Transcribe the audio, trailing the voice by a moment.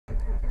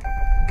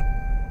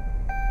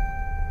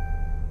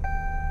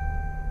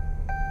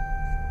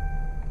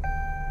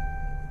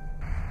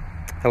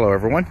Hello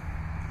everyone.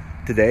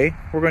 Today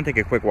we're going to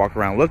take a quick walk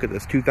around look at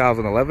this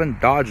 2011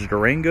 Dodge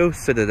Durango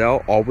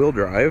Citadel all-wheel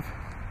drive.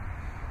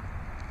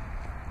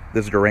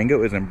 This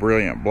Durango is in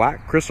brilliant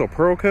black crystal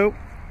pearl coat.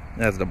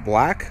 It has the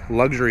black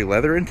luxury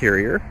leather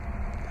interior.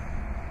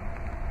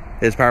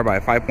 It is powered by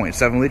a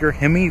 5.7 liter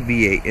Hemi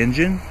V8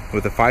 engine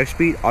with a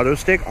 5-speed auto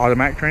stick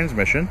automatic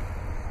transmission.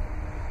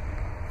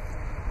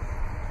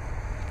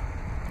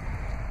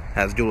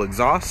 Has dual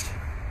exhaust,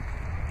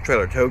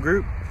 trailer tow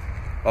group.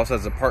 Also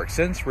has a park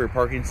sense, rear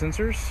parking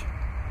sensors,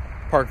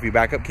 park view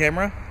backup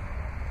camera,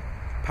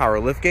 power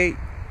liftgate,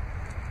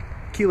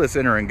 keyless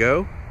enter and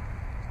go.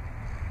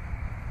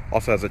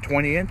 Also has a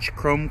 20-inch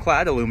chrome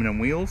clad aluminum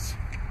wheels,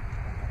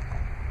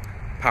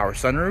 power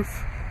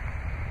sunroof.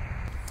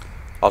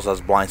 Also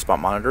has blind spot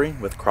monitoring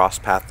with cross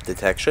path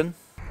detection,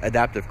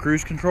 adaptive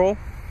cruise control.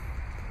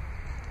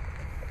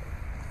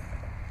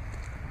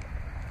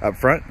 Up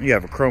front you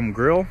have a chrome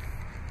grille,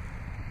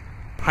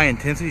 high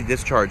intensity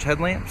discharge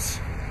headlamps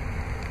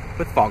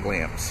with fog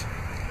lamps.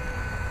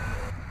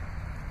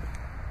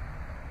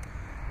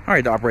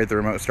 Alright, to operate the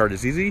remote start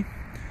is easy.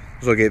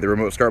 Just locate the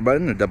remote start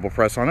button and double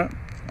press on it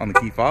on the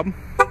key fob.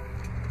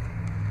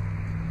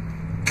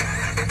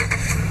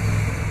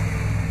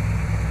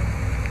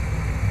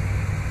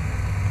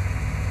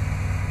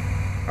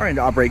 Alright,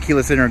 to operate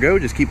keyless enter and go,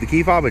 just keep the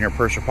key fob in your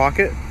purse or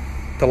pocket.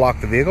 To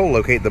lock the vehicle,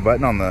 locate the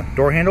button on the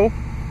door handle.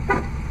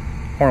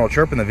 Horn will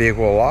chirp and the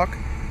vehicle will lock.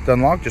 To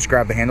unlock, just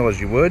grab the handle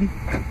as you would.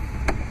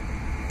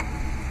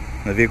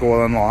 The vehicle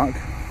will unlock.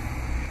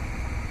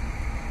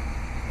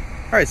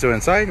 Alright, so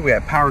inside we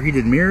have power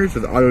heated mirrors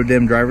with auto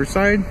dim driver's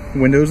side,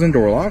 windows and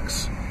door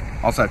locks.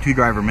 Also have 2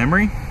 driver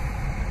memory,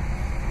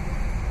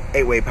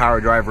 8-way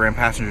power driver and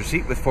passenger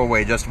seat with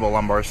 4-way adjustable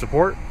lumbar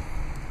support.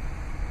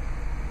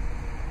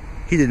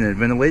 Heated and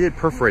ventilated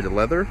perforated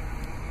leather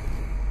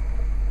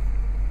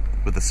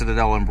with the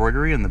Citadel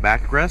embroidery in the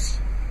backrest.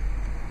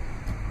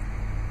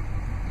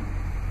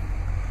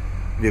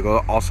 The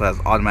vehicle also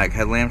has automatic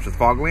headlamps with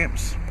fog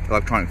lamps,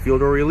 electronic fuel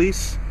door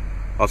release.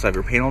 Also have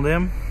your panel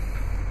dim,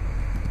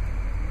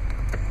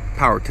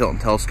 power tilt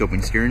and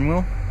telescoping steering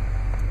wheel.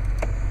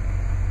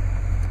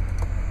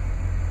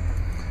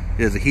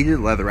 It is a heated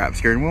leather wrapped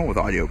steering wheel with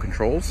audio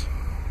controls.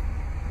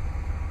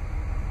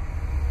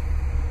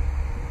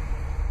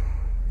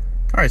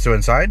 Alright, so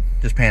inside,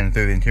 just panning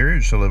through the interior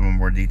just a little bit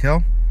more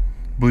detail.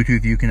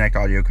 Bluetooth Uconnect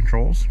audio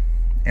controls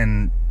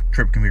and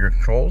trip computer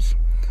controls,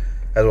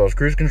 as well as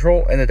cruise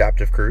control and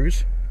adaptive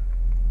cruise.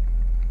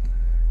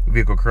 The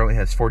vehicle currently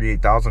has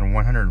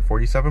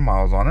 48,147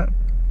 miles on it.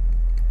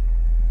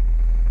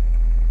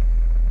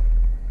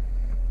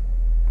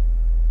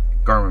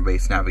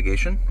 Garmin-based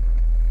navigation.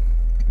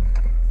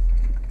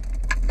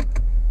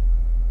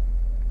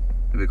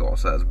 The vehicle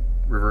also has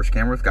reverse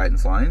camera with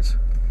guidance lines.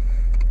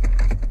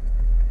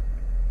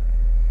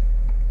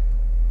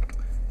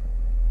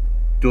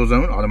 Dual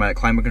zone automatic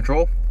climate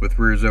control with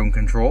rear zone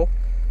control.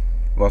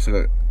 We've also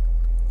got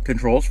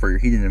controls for your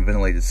heated and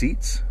ventilated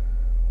seats.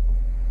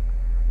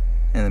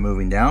 And then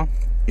moving down,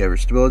 you have your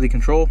stability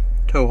control,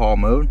 tow haul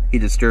mode,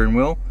 heated steering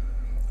wheel.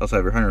 Also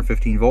have your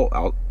 115 volt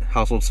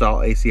household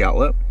style AC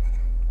outlet,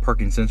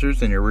 parking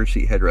sensors, and your rear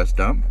seat headrest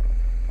dump.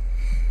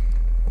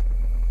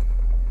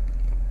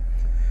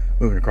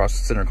 Moving across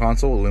the center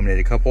console,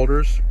 illuminated cup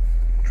holders,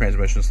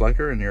 transmission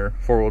selector, and your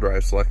 4-wheel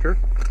drive selector.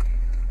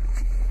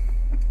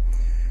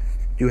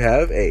 You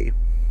have a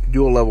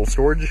dual level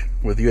storage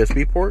with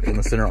USB port in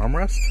the center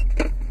armrest.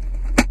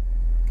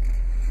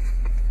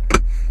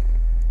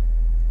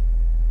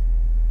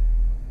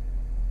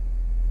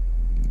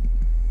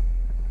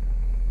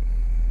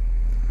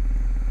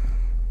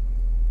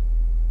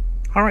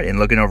 Alright, and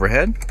looking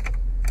overhead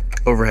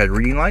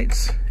reading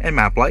lights and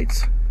map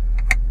lights.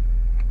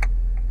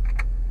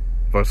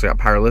 We've also got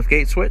power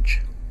liftgate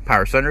switch,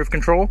 power sunroof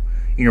control,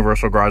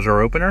 universal garage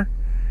door opener,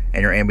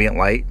 and your ambient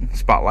light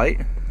spotlight,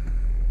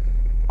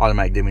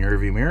 automatic dimming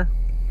rearview mirror.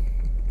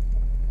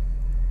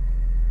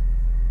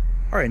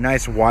 Alright,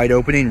 nice wide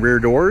opening rear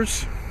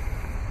doors.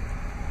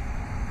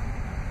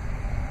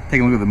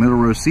 Taking a look at the middle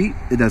row seat,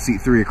 it does seat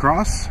 3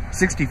 across,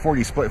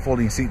 60/40 split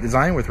folding seat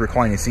design with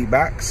reclining seat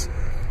backs.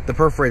 The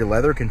perforated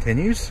leather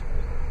continues.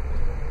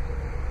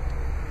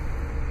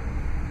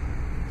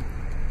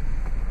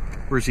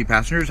 Rear seat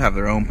passengers have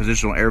their own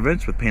positional air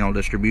vents with panel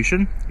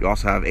distribution. You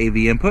also have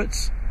AV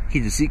inputs,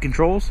 heated seat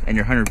controls, and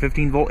your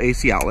 115 volt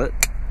AC outlet.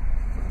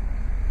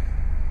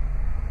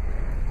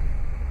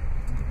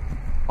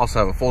 Also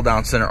have a fold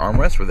down center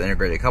armrest with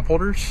integrated cup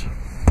holders.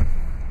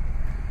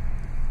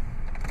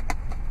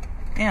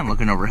 And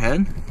looking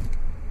overhead,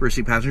 rear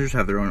seat passengers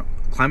have their own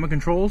climate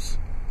controls,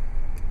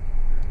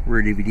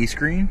 rear DVD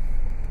screen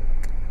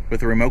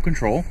with a remote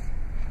control.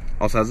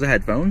 Also has the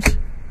headphones.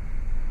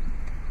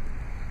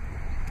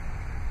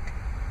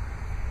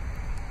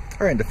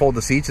 Alright, to fold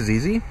the seats is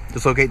easy.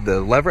 Just locate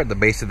the lever at the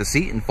base of the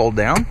seat and fold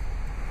down.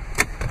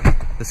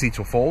 The seats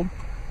will fold.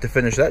 To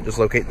finish that, just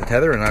locate the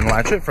tether and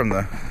unlatch it from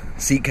the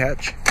seat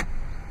catch.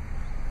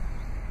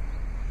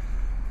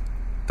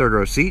 Third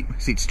row seat,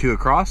 seats 2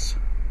 across.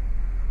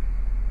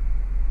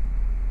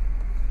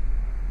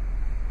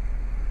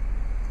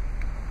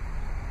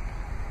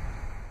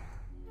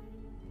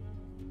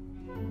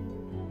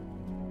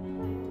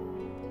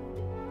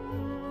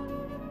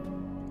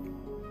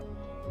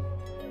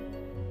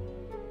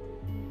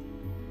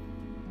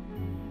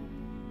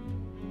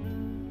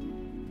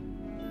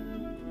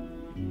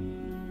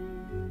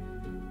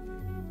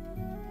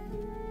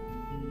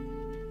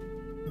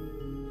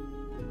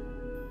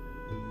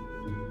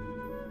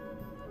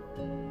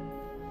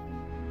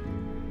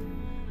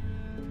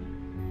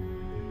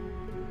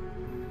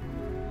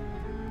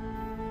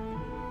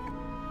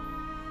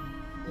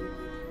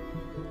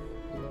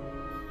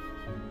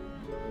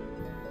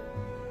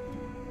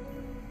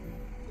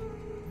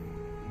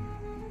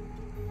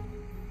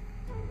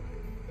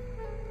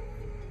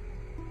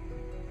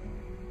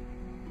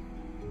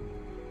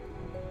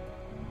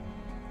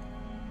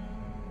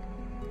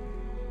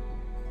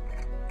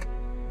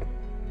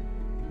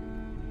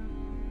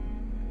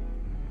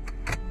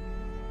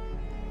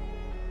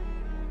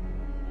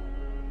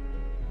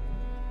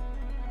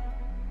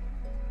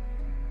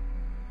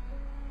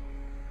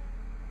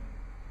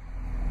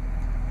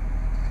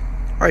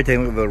 Alright,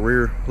 taking a look at the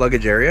rear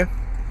luggage area.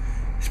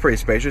 It's pretty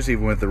spacious,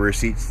 even with the rear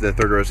seats, the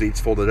third row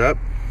seats folded up.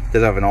 It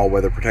does have an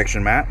all-weather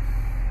protection mat.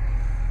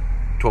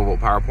 12-volt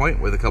power point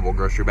with a couple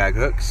grocery bag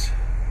hooks.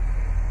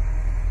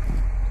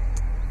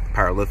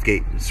 Power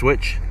liftgate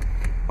switch.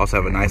 Also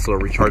have a nice little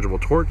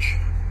rechargeable torch.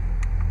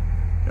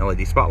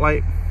 LED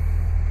spotlight.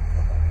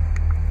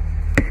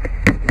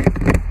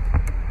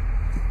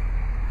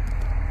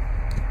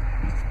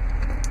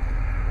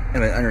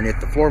 And then underneath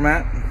the floor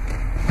mat,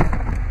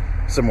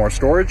 some more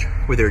storage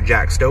with your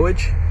jack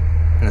stowage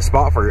and a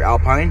spot for your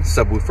Alpine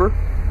subwoofer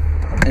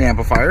and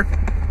amplifier.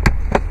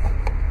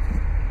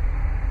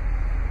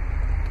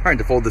 Alright,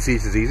 to fold the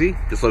seats is easy.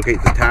 Just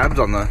locate the tabs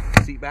on the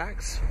seat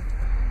backs.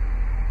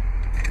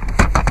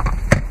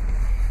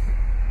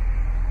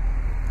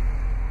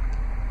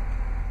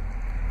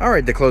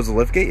 Alright, to close the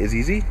liftgate is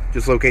easy.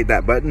 Just locate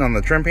that button on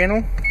the trim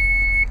panel.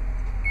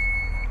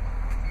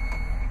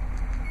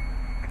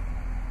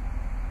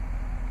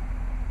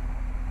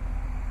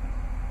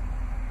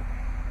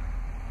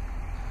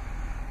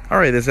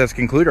 Alright, this does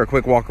conclude our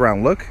quick walk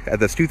around look at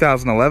this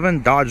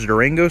 2011 Dodge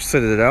Durango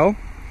Citadel.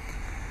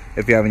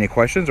 If you have any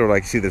questions or would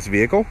like to see this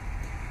vehicle,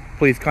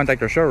 please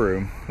contact our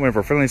showroom. One of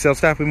our friendly sales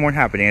staff will be more than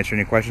happy to answer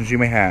any questions you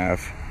may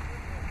have.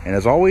 And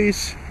as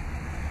always,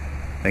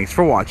 thanks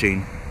for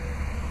watching.